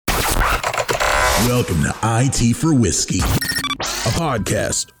Welcome to IT for Whiskey, a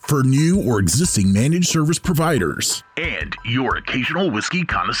podcast for new or existing managed service providers and your occasional whiskey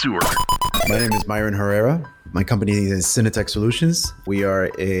connoisseur. My name is Myron Herrera. My company is Cinetech Solutions. We are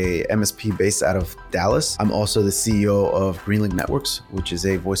a MSP based out of Dallas. I'm also the CEO of Greenlink Networks, which is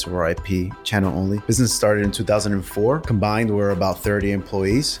a voice over IP channel only. Business started in 2004. Combined, we're about 30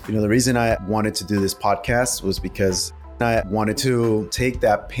 employees. The reason I wanted to do this podcast was because I wanted to take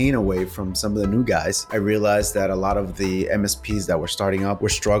that pain away from some of the new guys. I realized that a lot of the MSPs that were starting up were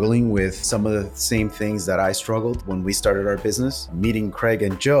struggling with some of the same things that I struggled when we started our business. Meeting Craig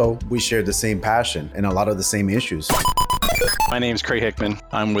and Joe, we shared the same passion and a lot of the same issues. My name is Craig Hickman.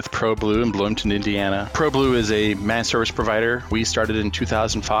 I'm with ProBlue in Bloomington, Indiana. ProBlue is a managed service provider. We started in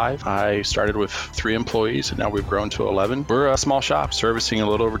 2005. I started with 3 employees, and now we've grown to 11. We're a small shop servicing a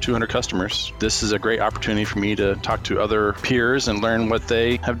little over 200 customers. This is a great opportunity for me to talk to other peers and learn what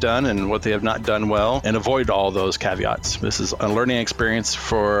they have done and what they have not done well and avoid all those caveats. This is a learning experience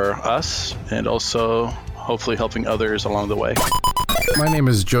for us and also hopefully helping others along the way. My name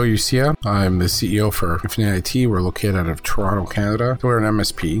is Joe Ucia. I'm the CEO for EP39. We're located out of Toronto, Canada. We're an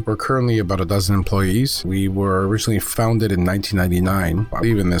MSP. We're currently about a dozen employees. We were originally founded in 1999. I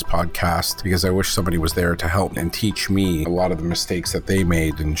believe in this podcast because I wish somebody was there to help and teach me a lot of the mistakes that they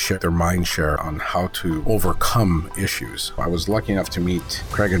made and share their mind share on how to overcome issues. I was lucky enough to meet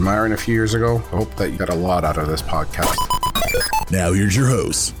Craig and Myron a few years ago. I hope that you got a lot out of this podcast. Now here's your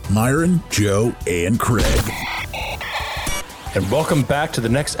hosts, Myron, Joe, and Craig. And welcome back to the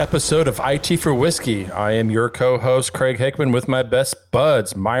next episode of IT for Whiskey. I am your co-host, Craig Hickman, with my best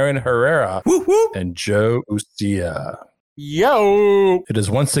buds, Myron Herrera and Joe Ucia. Yo! It is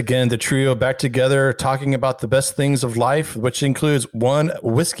once again the trio back together talking about the best things of life, which includes 1,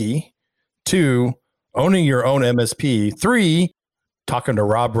 whiskey, 2, owning your own MSP, 3, talking to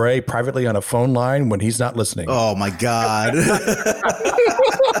Rob Ray privately on a phone line when he's not listening. Oh my God.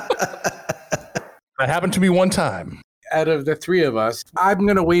 That happened to me one time. Out of the 3 of us, I'm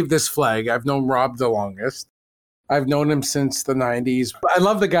going to wave this flag. I've known Rob the longest. I've known him since the 90s. I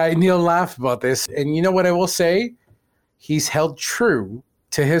love the guy. Neil laughed about this. And you know what I will say? He's held true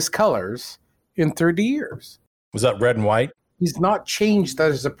to his colors in 30 years. Was that red and white? He's not changed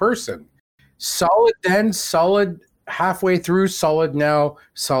as a person. Solid then, solid halfway through, solid now,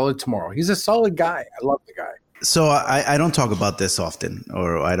 solid tomorrow. He's a solid guy. I love the guy. So I don't talk about this often,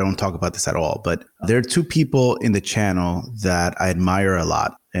 or I don't talk about this at all, but there are 2 people in the channel that I admire a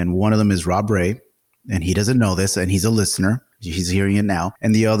lot. And one of them is Rob Ray, and he doesn't know this, and he's a listener. He's hearing it now.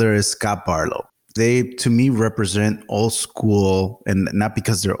 And the other is Scott Barlow. They, to me, represent old school, and not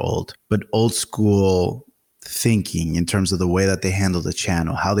because they're old, but old school thinking in terms of the way that they handle the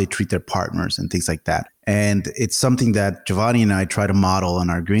channel, how they treat their partners and things like that. And it's something that Giovanni and I try to model on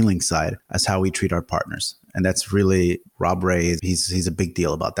our Greenlink side as how we treat our partners. And that's really Rob Ray. He's a big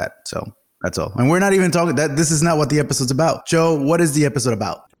deal about that. So that's all. And we're not even talking that this is not what the episode's about. Joe, what is the episode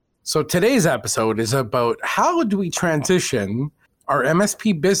about? So today's episode is about how do we transition our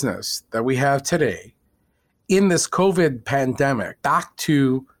MSP business that we have today in this COVID pandemic back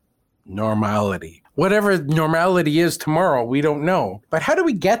to normality. Whatever normality is tomorrow, we don't know. But how do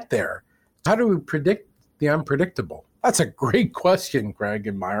we get there? How do we predict the unpredictable? That's a great question, Craig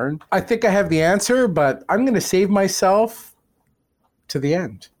and Myron. I think I have the answer, but I'm going to save myself to the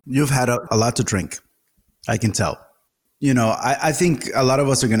end. You've had a lot to drink. I can tell. I think a lot of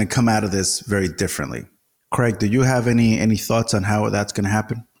us are going to come out of this very differently. Craig, do you have any thoughts on how that's going to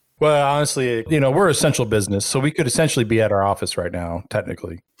happen? Well, honestly, we're essential business, so we could essentially be at our office right now,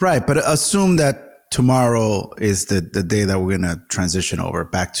 technically. Right, but assume that tomorrow is the day that we're going to transition over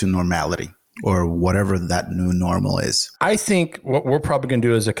back to normality, or whatever that new normal is. I think what we're probably going to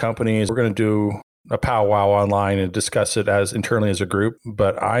do as a company is we're going to do a powwow online and discuss it as internally as a group.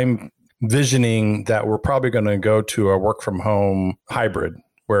 But I'm visioning that we're probably going to go to a work from home hybrid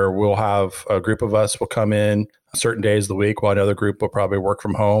where we'll have a group of us will come in certain days of the week while another group will probably work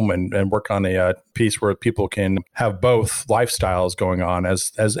from home and work on a piece where people can have both lifestyles going on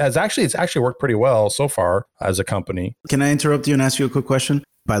as actually, it's actually worked pretty well so far as a company. Can I interrupt you and ask you a quick question?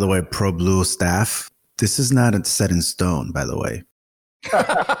 By the way, ProBlue staff, this is not set in stone, by the way.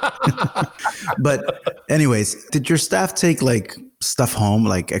 But anyways, did your staff take like stuff home,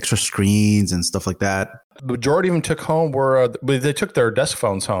 like extra screens and stuff like that? The majority of them took home they took their desk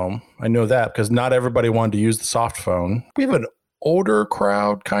phones home. I know that because not everybody wanted to use the soft phone. We have an older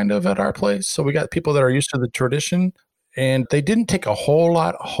crowd kind of at our place. So we got people that are used to the tradition and they didn't take a whole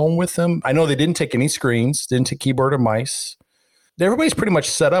lot home with them. I know they didn't take any screens, didn't take keyboard or mice. Everybody's pretty much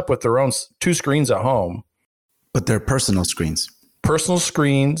set up with their own 2 screens at home. But they're personal screens. personal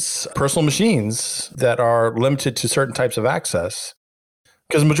screens, personal machines that are limited to certain types of access.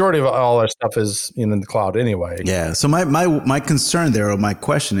 Because the majority of all our stuff is in the cloud anyway. Yeah. So my concern there, or my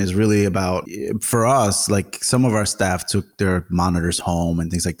question is really about, for us, like some of our staff took their monitors home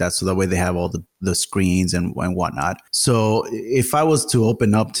and things like that. So that way they have all the screens and whatnot. So if I was to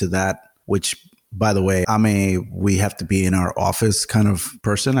open up to that, which by the way, we have to be in our office kind of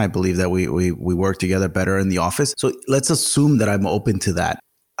person. I believe that we work together better in the office. So let's assume that I'm open to that.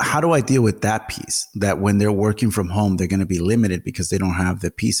 How do I deal with that piece? That when they're working from home, they're going to be limited because they don't have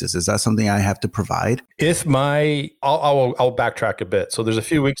the pieces. Is that something I have to provide? I'll backtrack a bit. So there's a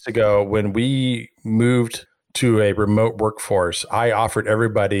few weeks ago when we moved to a remote workforce, I offered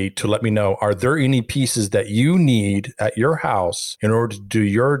everybody to let me know, are there any pieces that you need at your house in order to do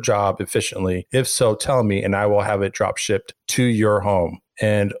your job efficiently? If so, tell me, and I will have it drop shipped to your home.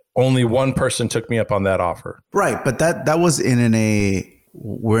 And only one person took me up on that offer. Right. But that was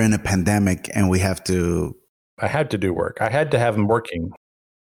we're in a pandemic and I had to do work. I had to have them working.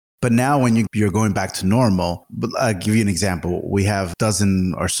 But now when you're going back to normal, I'll give you an example. We have a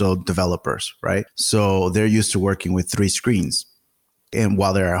dozen or so developers, right? So they're used to working with 3 screens. And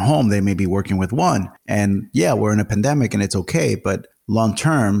while they're at home, they may be working with 1. And yeah, we're in a pandemic and it's okay. But long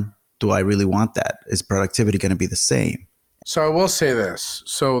term, do I really want that? Is productivity going to be the same? So I will say this.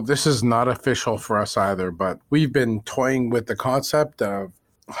 So this is not official for us either, but we've been toying with the concept of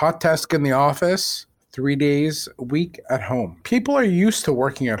hot desk in the office, 3 days a week at home. People are used to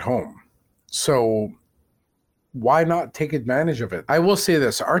working at home. So why not take advantage of it? I will say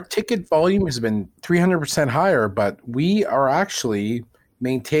this. Our ticket volume has been 300% higher, but we are actually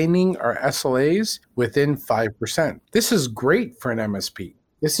maintaining our SLAs within 5%. This is great for an MSP.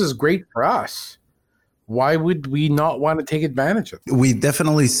 This is great for us. Why would we not want to take advantage of it? We've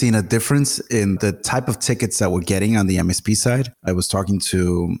definitely seen a difference in the type of tickets that we're getting on the MSP side. I was talking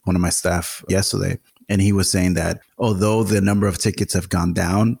to one of my staff yesterday, and he was saying that although the number of tickets have gone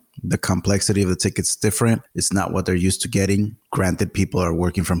down, the complexity of the tickets is different. It's not what they're used to getting. Granted, people are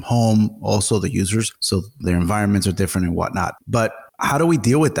working from home, also the users, so their environments are different and whatnot. But how do we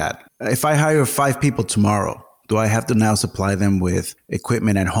deal with that? If I hire 5 people tomorrow, do I have to now supply them with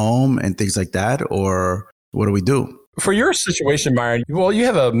equipment at home and things like that? Or what do we do? For your situation, Myron, well, you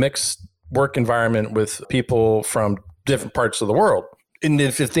have a mixed work environment with people from different parts of the world. And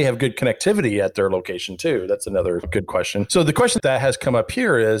if they have good connectivity at their location too, that's another good question. So the question that has come up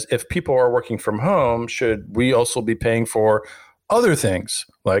here is, if people are working from home, should we also be paying for other things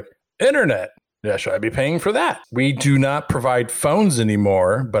like internet? Yeah, should I be paying for that? We do not provide phones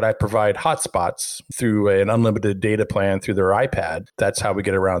anymore, but I provide hotspots through an unlimited data plan through their iPad. That's how we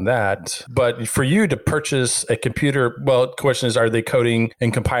get around that. But for you to purchase a computer, well, the question is, are they coding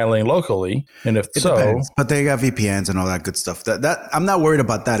and compiling locally? And if so, depends. But they got VPNs and all that good stuff. That I'm not worried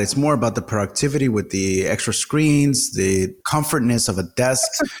about that. It's more about the productivity with the extra screens, the comfortness of a desk.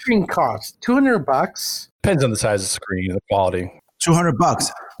 What's a screen cost? $200? Depends on the size of the screen and the quality.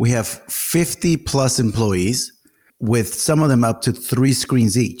 $200. We have 50 plus employees with some of them up to 3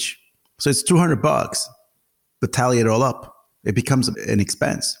 screens each. So it's $200, but tally it all up, it becomes an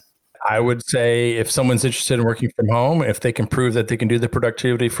expense. I would say if someone's interested in working from home, if they can prove that they can do the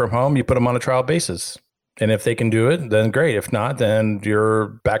productivity from home, you put them on a trial basis. And if they can do it, then great. If not, then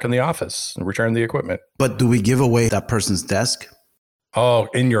you're back in the office and return the equipment. But do we give away that person's desk? Oh,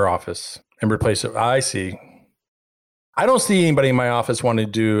 in your office and replace it. I see. I don't see anybody in my office want to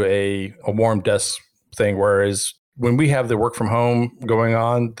do a warm desk thing, whereas when we have the work from home going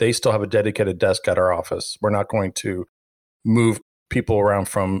on, they still have a dedicated desk at our office. We're not going to move people around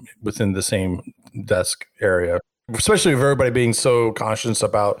from within the same desk area, especially with everybody being so conscious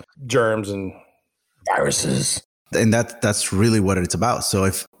about germs and viruses. And that's really what it's about. So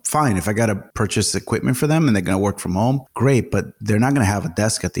if I got to purchase equipment for them and they're going to work from home, great, but they're not going to have a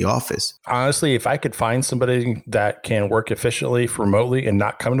desk at the office. Honestly, if I could find somebody that can work efficiently remotely and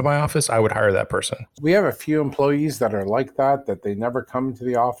not come to my office, I would hire that person. We have a few employees that are like that they never come to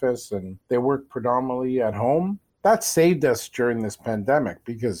the office and they work predominantly at home. That saved us during this pandemic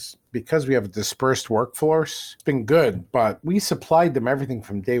because we have a dispersed workforce. It's been good, but we supplied them everything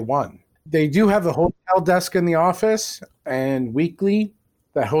from day one. They do have a hotel desk in the office, and weekly,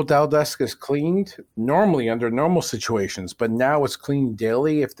 the hotel desk is cleaned normally under normal situations, but now it's cleaned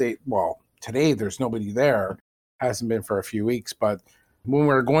daily. Today there's nobody there. Hasn't been for a few weeks, but when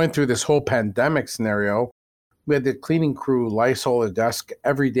we're going through this whole pandemic scenario, we had the cleaning crew Lysol the desk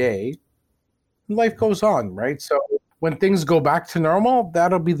every day. Life goes on, right? So when things go back to normal,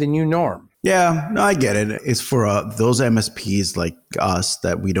 that'll be the new norm. Yeah, no, I get it. It's for those MSPs like us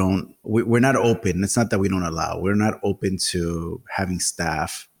that we're not open. It's not that we don't allow. We're not open to having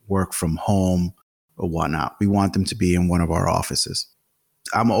staff work from home or whatnot. We want them to be in one of our offices.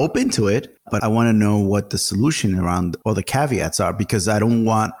 I'm open to it, but I want to know what the solution around all the caveats are, because I don't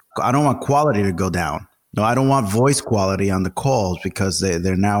want quality to go down. No, I don't want voice quality on the calls because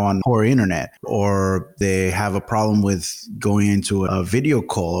they're now on poor internet, or they have a problem with going into a video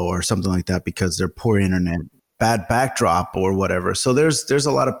call or something like that because they're poor internet, bad backdrop or whatever. So there's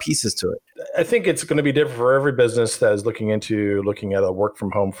a lot of pieces to it. I think it's going to be different for every business that is looking at a work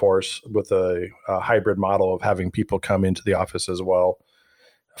from home force with a hybrid model of having people come into the office as well.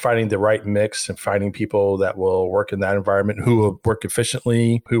 Finding the right mix and finding people that will work in that environment, who will work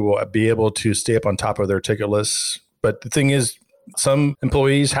efficiently, who will be able to stay up on top of their ticket lists. But the thing is, some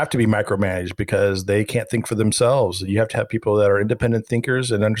employees have to be micromanaged because they can't think for themselves. You have to have people that are independent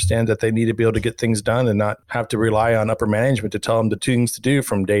thinkers and understand that they need to be able to get things done and not have to rely on upper management to tell them the things to do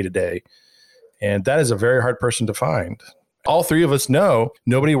from day to day. And that is a very hard person to find. All three of us know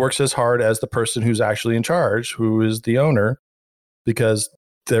nobody works as hard as the person who's actually in charge, who is the owner, because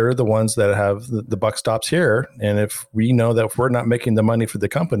they're the ones that have the buck stops here. And if we know that if we're not making the money for the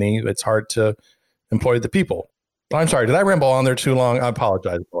company, it's hard to employ the people. I'm sorry, did I ramble on there too long? I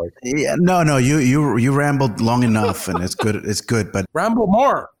apologize, boy. Yeah, no, you rambled long enough, and it's good. It's good, but Ramble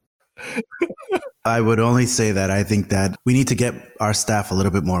more. I would only say that I think that we need to get our staff a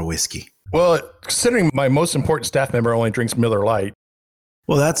little bit more whiskey. Well, considering my most important staff member only drinks Miller Lite.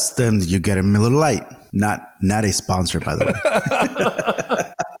 Well, then you get a Miller Lite, not a sponsor, by the way.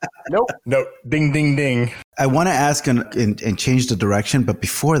 Nope. Ding, ding, ding. I want to ask and change the direction, but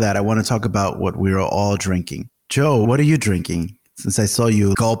before that, I want to talk about what we are all drinking. Joe, what are you drinking? Since I saw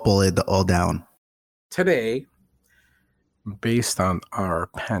you gulp it all down. Today, based on our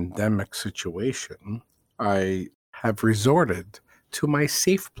pandemic situation, I have resorted to my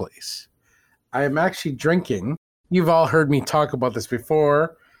safe place. I am actually drinking, you've all heard me talk about this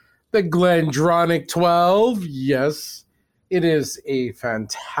before, the Glendronach 12. Yes, it is a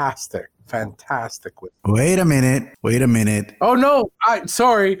fantastic whiskey. Wait a minute. Oh, no,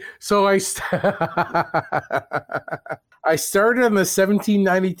 sorry. So I started on the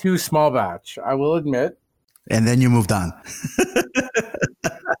 1792 small batch, I will admit. And then you moved on.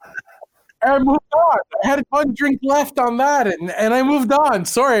 I moved on. I had one drink left on that, and I moved on.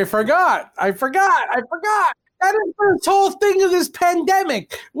 Sorry, I forgot. That is the whole thing of this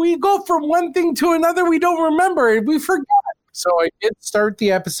pandemic. We go from one thing to another. We don't remember. We forgot. So I did start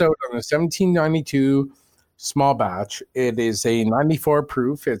the episode on the 1792 small batch. It is a 94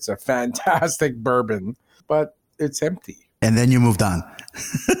 proof. It's a fantastic bourbon, but it's empty. And then you moved on.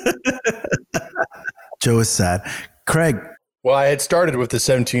 Joe is sad. Craig. Well, I had started with the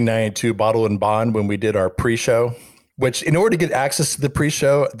 1792 bottle and bond when we did our pre-show, which in order to get access to the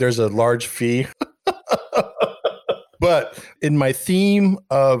pre-show, there's a large fee. But in my theme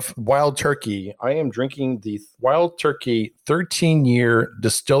of Wild Turkey, I am drinking the Wild Turkey 13-year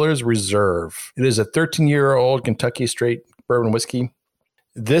Distiller's Reserve. It is a 13-year-old Kentucky straight bourbon whiskey.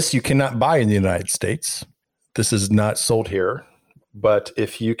 This you cannot buy in the United States. This is not sold here. But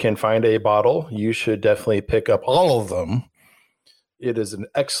if you can find a bottle, you should definitely pick up all of them. It is an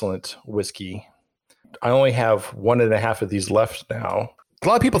excellent whiskey. I only have 1.5 of these left now. A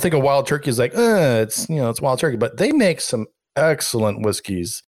lot of people think of Wild Turkey as like, it's Wild Turkey, but they make some excellent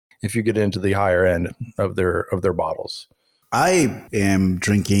whiskeys if you get into the higher end of their bottles. I am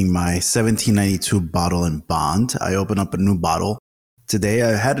drinking my 1792 bottle and bond. I opened up a new bottle today.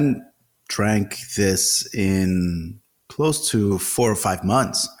 I hadn't drank this in close to 4 or 5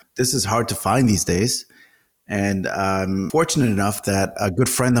 months. This is hard to find these days. And I'm fortunate enough that a good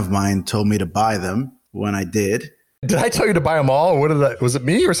friend of mine told me to buy them when I did. Did I tell you to buy them all? Was it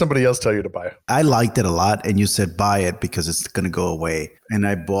me or somebody else tell you to buy it? I liked it a lot. And you said buy it because it's going to go away. And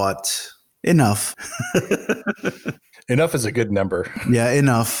I bought enough. Enough is a good number. Yeah,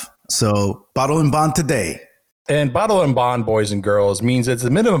 enough. So bottle and bond today. And bottle and bond, boys and girls, means it's a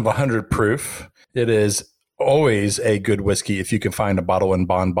minimum of 100 proof. It is always a good whiskey if you can find a bottle and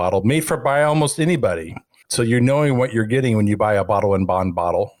bond bottle made by almost anybody. So you're knowing what you're getting when you buy a bottle and bond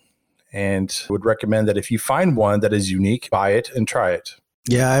bottle. And would recommend that if you find one that is unique, buy it and try it.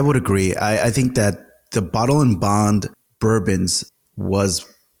 Yeah, I would agree. I think that the bottle and bond bourbons was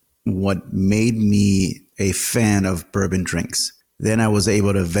what made me a fan of bourbon drinks. Then I was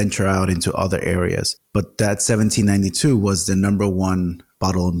able to venture out into other areas. But that 1792 was the number one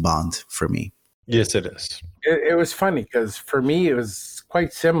bottle and bond for me. Yes, it is. It was funny because for me, it was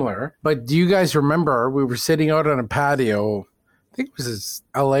quite similar. But do you guys remember we were sitting out on a patio think it was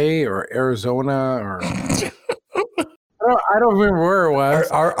LA or Arizona or I don't remember where it was.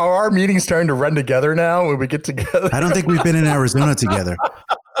 Are our meetings starting to run together now when we get together? I don't think we've been in Arizona together.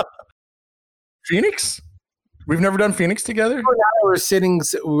 Phoenix? We've never done Phoenix together? We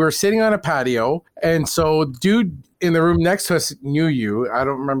were sitting on a patio, and so dude in the room next to us knew you. I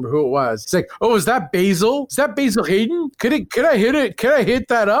don't remember who it was. It's like, oh, is that Basil? Is that Basil Hayden? Could I hit it? Could I hit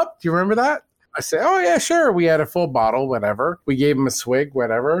that up? Do you remember that? I said, oh yeah, sure. We had a full bottle, whatever. We gave him a swig,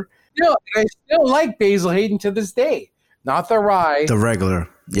 whatever. I still like Basil Hayden to this day. Not the rye. The regular.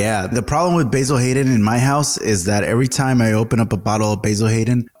 Yeah. The problem with Basil Hayden in my house is that every time I open up a bottle of Basil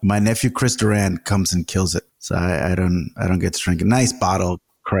Hayden, my nephew Chris Durant comes and kills it. So I don't get to drink a nice bottle,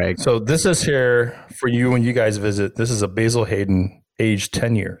 Craig. So this is here for you when you guys visit. This is a Basil Hayden, aged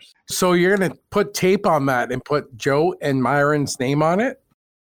 10 years. So you're going to put tape on that and put Joe and Myron's name on it?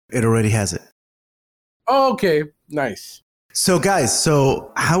 It already has it. Oh, okay. Nice. So guys,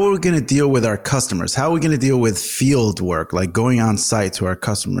 how are we going to deal with our customers? How are we going to deal with field work, like going on site to our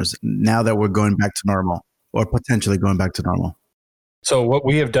customers now that we're going back to normal or potentially going back to normal? So what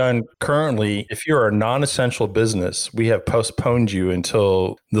we have done currently, if you're a non-essential business, we have postponed you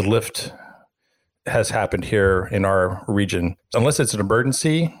until the lift has happened here in our region. Unless it's an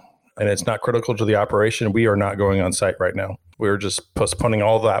emergency and it's not critical to the operation, we are not going on site right now. We're just postponing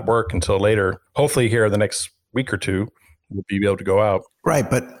all that work until later. Hopefully here in the next week or two, we'll be able to go out. Right.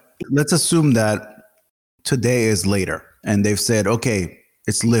 But let's assume that today is later and they've said, okay,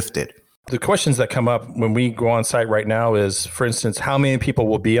 it's lifted. The questions that come up when we go on site right now is, for instance, how many people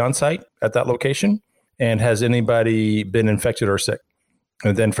will be on site at that location? And has anybody been infected or sick?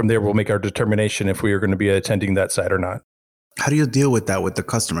 And then from there, we'll make our determination if we are going to be attending that site or not. How do you deal with that with the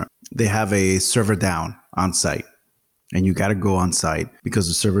customer? They have a server down on site and you got to go on site because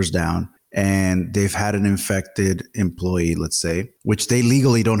the server's down. And they've had an infected employee, let's say, which they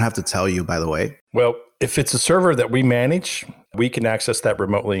legally don't have to tell you, by the way. Well, if it's a server that we manage, we can access that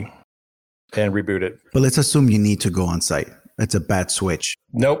remotely and reboot it. But let's assume you need to go on site. It's a bad switch.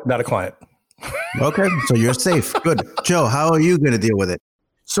 Nope, not a client. Okay, so you're safe. Good. Joe, how are you going to deal with it?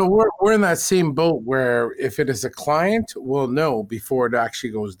 So we're in that same boat where if it is a client, we'll know before it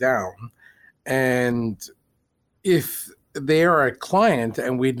actually goes down. And if they are a client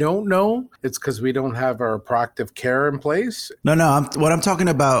and we don't know, it's because we don't have our proactive care in place. No. What I'm talking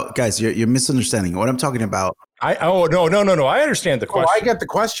about, guys, you're misunderstanding. What I'm talking about. No. I understand the question. I get the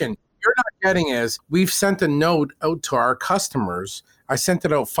question. You're not getting is we've sent a note out to our customers. I sent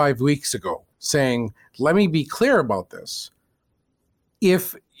it out 5 weeks ago saying, let me be clear about this.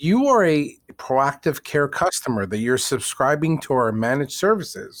 If you are a proactive care customer that you're subscribing to our managed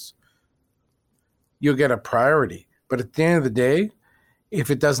services, you'll get a priority. But at the end of the day, if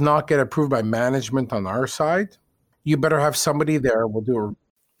it does not get approved by management on our side, you better have somebody there. We'll do it.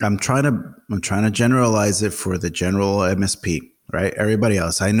 I'm trying to generalize it for the general MSP, right? Everybody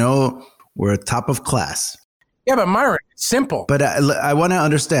else. I know we're top of class. Yeah, but Myron, it's simple. But I want to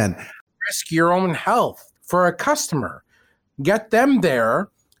understand. Risk your own health for a customer. Get them there,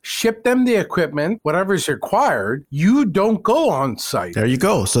 ship them the equipment, whatever's required. You don't go on site. There you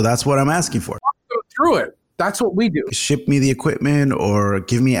go. So that's what I'm asking for. Go through it. That's what we do. Ship me the equipment or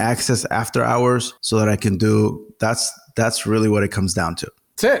give me access after hours so that I can do. That's really what it comes down to.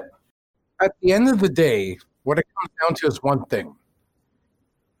 That's it. At the end of the day, what it comes down to is one thing: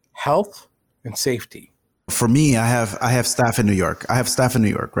 health and safety. For me, I have staff in New York.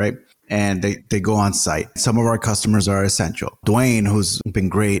 Right? And they go on site. Some of our customers are essential. Dwayne, who's been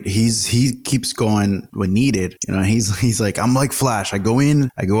great, he keeps going when needed. You know, he's like, I'm like Flash. I go in,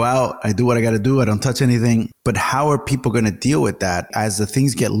 I go out, I do what I got to do. I don't touch anything. But how are people going to deal with that as the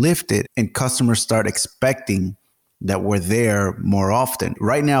things get lifted and customers start expecting that we're there more often?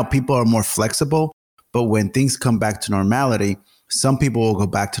 Right now, people are more flexible, but when things come back to normality, some people will go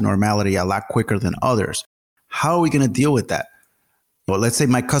back to normality a lot quicker than others. How are we going to deal with that? Well, let's say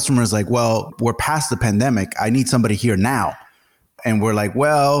my customer is like, well, we're past the pandemic. I need somebody here now. And we're like,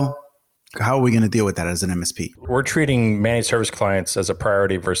 well, how are we going to deal with that as an MSP? We're treating managed service clients as a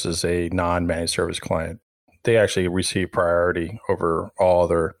priority versus a non-managed service client. They actually receive priority over all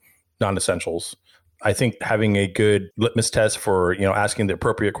other non-essentials. I think having a good litmus test for, asking the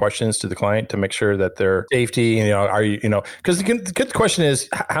appropriate questions to the client to make sure that their safety, because the question is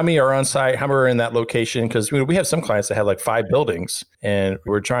how many are on site, how many are in that location? Because we have some clients that have like 5 buildings and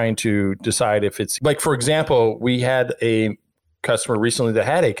we're trying to decide if it's like, for example, we had a customer recently that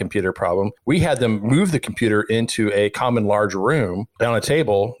had a computer problem. We had them move the computer into a common large room on a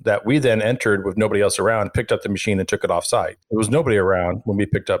table that we then entered with nobody else around, picked up the machine and took it off site. There was nobody around when we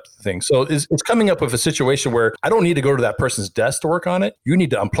picked up the thing. So it's coming up with a situation where I don't need to go to that person's desk to work on it. You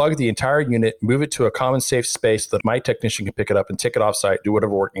need to unplug the entire unit, move it to a common safe space that my technician can pick it up and take it off site, do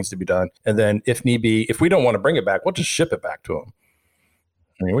whatever work needs to be done. And then if need be, if we don't want to bring it back, we'll just ship it back to them.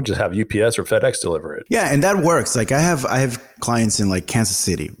 I mean, we'll just have UPS or FedEx deliver it. Yeah, and that works. Like I have clients in like Kansas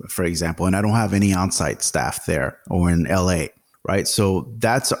City, for example, and I don't have any on-site staff there, or in LA, right? So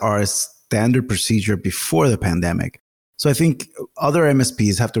that's our standard procedure before the pandemic. So I think other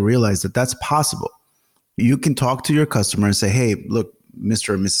MSPs have to realize that that's possible. You can talk to your customer and say, hey, look, Mr.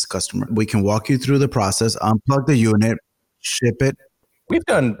 or Mrs. Customer, we can walk you through the process, unplug the unit, ship it. We've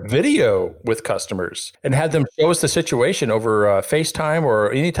done video with customers and had them show us the situation over FaceTime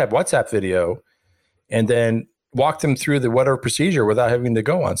or any type of WhatsApp video, and then walk them through the whatever procedure without having to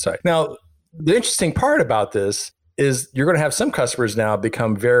go on site. Now, the interesting part about this is you're going to have some customers now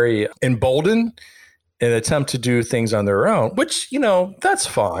become very emboldened and attempt to do things on their own, which, that's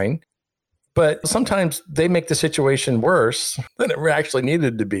fine. But sometimes they make the situation worse than it actually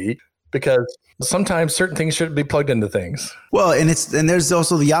needed to be, because sometimes certain things shouldn't be plugged into things. Well, and there's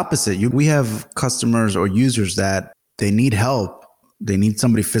also the opposite. We have customers or users that they need help. They need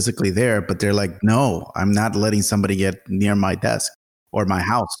somebody physically there, but they're like, no, I'm not letting somebody get near my desk or my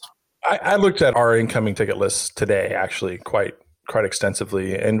house. I looked at our incoming ticket list today, actually, quite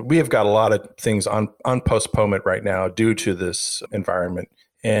extensively. And we have got a lot of things on postponement right now due to this environment.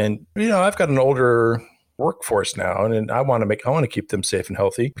 And, I've got an older workforce now, and I want to keep them safe and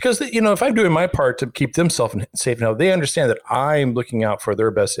healthy, because if I'm doing my part to keep them safe and healthy, they understand that I'm looking out for their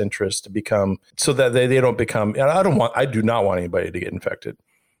best interest to become, so that they don't become. I do not want anybody to get infected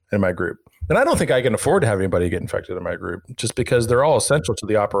in my group, and I don't think I can afford to have anybody get infected in my group, just because they're all essential to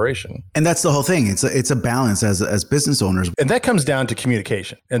the operation. And that's the whole thing. It's a balance as business owners, and that comes down to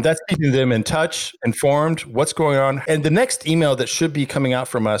communication, and that's keeping them in touch, informed, what's going on. And the next email that should be coming out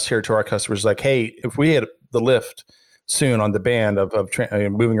from us here to our customers is like, hey, if we had the lift soon on the band of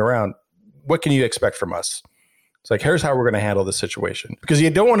moving around, what can you expect from us? It's like, here's how we're going to handle this situation, because you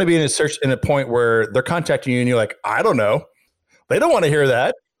don't want to be in a point where they're contacting you and you're like, I don't know. They don't want to hear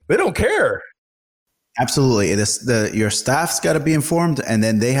that. They don't care. Absolutely. Your staff's got to be informed, and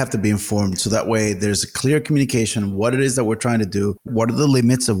then they have to be informed. So that way there's a clear communication of what it is that we're trying to do. What are the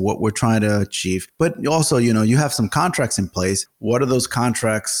limits of what we're trying to achieve? But also, you have some contracts in place. What do those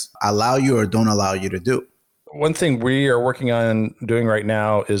contracts allow you or don't allow you to do? One thing we are working on doing right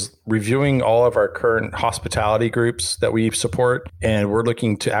now is reviewing all of our current hospitality groups that we support. And we're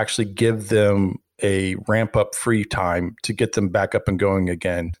looking to actually give them a ramp up free time to get them back up and going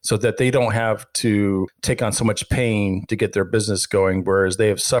again, so that they don't have to take on so much pain to get their business going, whereas they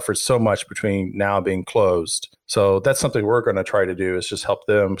have suffered so much between now being closed. So that's something we're going to try to do, is just help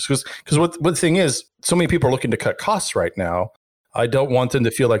them. Because what the thing is, so many people are looking to cut costs right now. I don't want them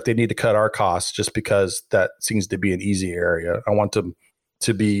to feel like they need to cut our costs just because that seems to be an easy area. I want them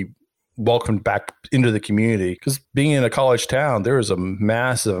to be welcomed back into the community, because being in a college town, there is a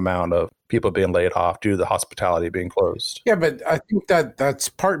massive amount of people being laid off due to the hospitality being closed. Yeah, but I think that's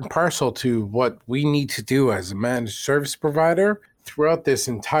part and parcel to what we need to do as a managed service provider throughout this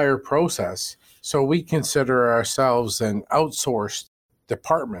entire process. So we consider ourselves an outsourced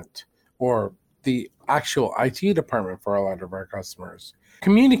department, or the actual IT department for a lot of our customers.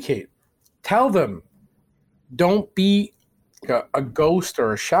 Communicate. Tell them. Don't be a ghost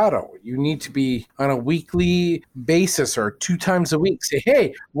or a shadow. You need to be on a weekly basis or 2 times a week. Say,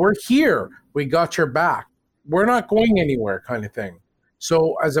 hey, we're here. We got your back. We're not going anywhere, kind of thing.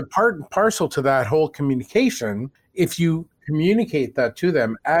 So as a part and parcel to that whole communication, if you communicate that to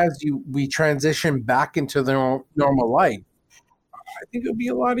them as we transition back into their normal life, I think it'll be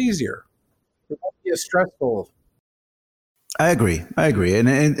a lot easier. It won't be as stressful. I agree. And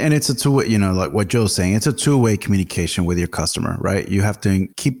it's a two-way, like what Joe's saying, it's a two-way communication with your customer, right? You have to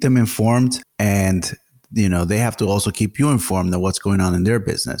keep them informed, and, they have to also keep you informed of what's going on in their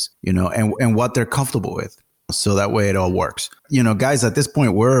business, and what they're comfortable with. So that way it all works. Guys, at this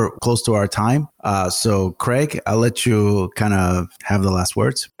point, we're close to our time. So Craig, I'll let you kind of have the last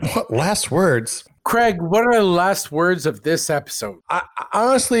words. What last words? Craig, what are the last words of this episode?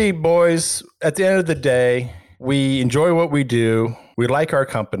 Honestly, boys, at the end of the day, we enjoy what we do. We like our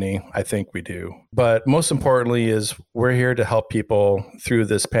company. I think we do. But most importantly is we're here to help people through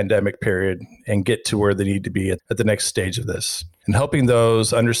this pandemic period and get to where they need to be at the next stage of this. And helping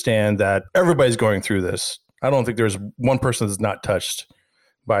those understand that everybody's going through this. I don't think there's one person that's not touched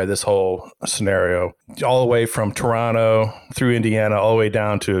by this whole scenario, all the way from Toronto through Indiana, all the way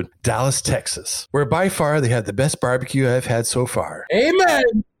down to Dallas, Texas, where by far they had the best barbecue I've had so far.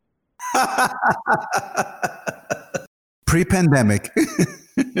 Amen. Pre-pandemic.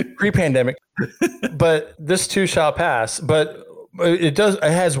 But this too shall pass. But it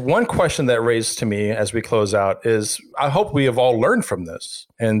has one question that raised to me as we close out is I hope we have all learned from this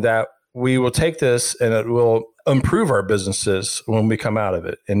and that we will take this and it will improve our businesses when we come out of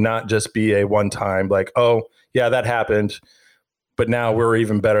it and not just be a one-time like, oh, yeah, that happened, but now we're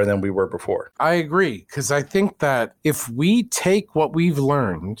even better than we were before. I agree, because I think that if we take what we've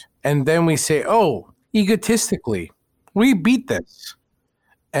learned and then we say, oh, egotistically, we beat this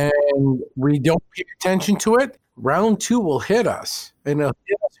and we don't pay attention to it, round 2 will hit us and it'll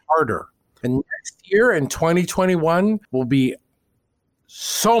hit us harder. And next year in 2021 will be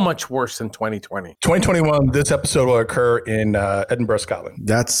so much worse than 2020. 2021, this episode will occur in Edinburgh, Scotland.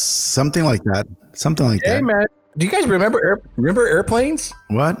 That's something like that. Something like that. Hey, man. Do you guys remember airplanes?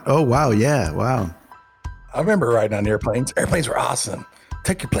 What? Oh, wow. Yeah. Wow. I remember riding on airplanes. Airplanes were awesome.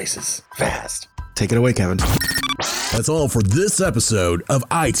 Take you places fast. Take it away, Kevin. That's all for this episode of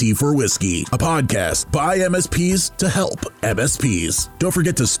IT for Whiskey, a podcast by MSPs to help MSPs. Don't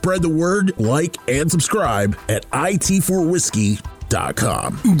forget to spread the word, like, and subscribe at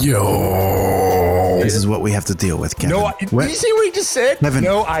itforwhiskey.com. Yo. This is what we have to deal with, Kevin. No, did you see what he just said? Kevin,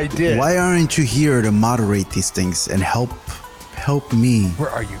 no, I did. Why aren't you here to moderate these things and help me? Where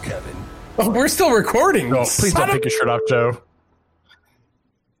are you, Kevin? Oh, we're still recording. No, please don't take your shirt off, Joe.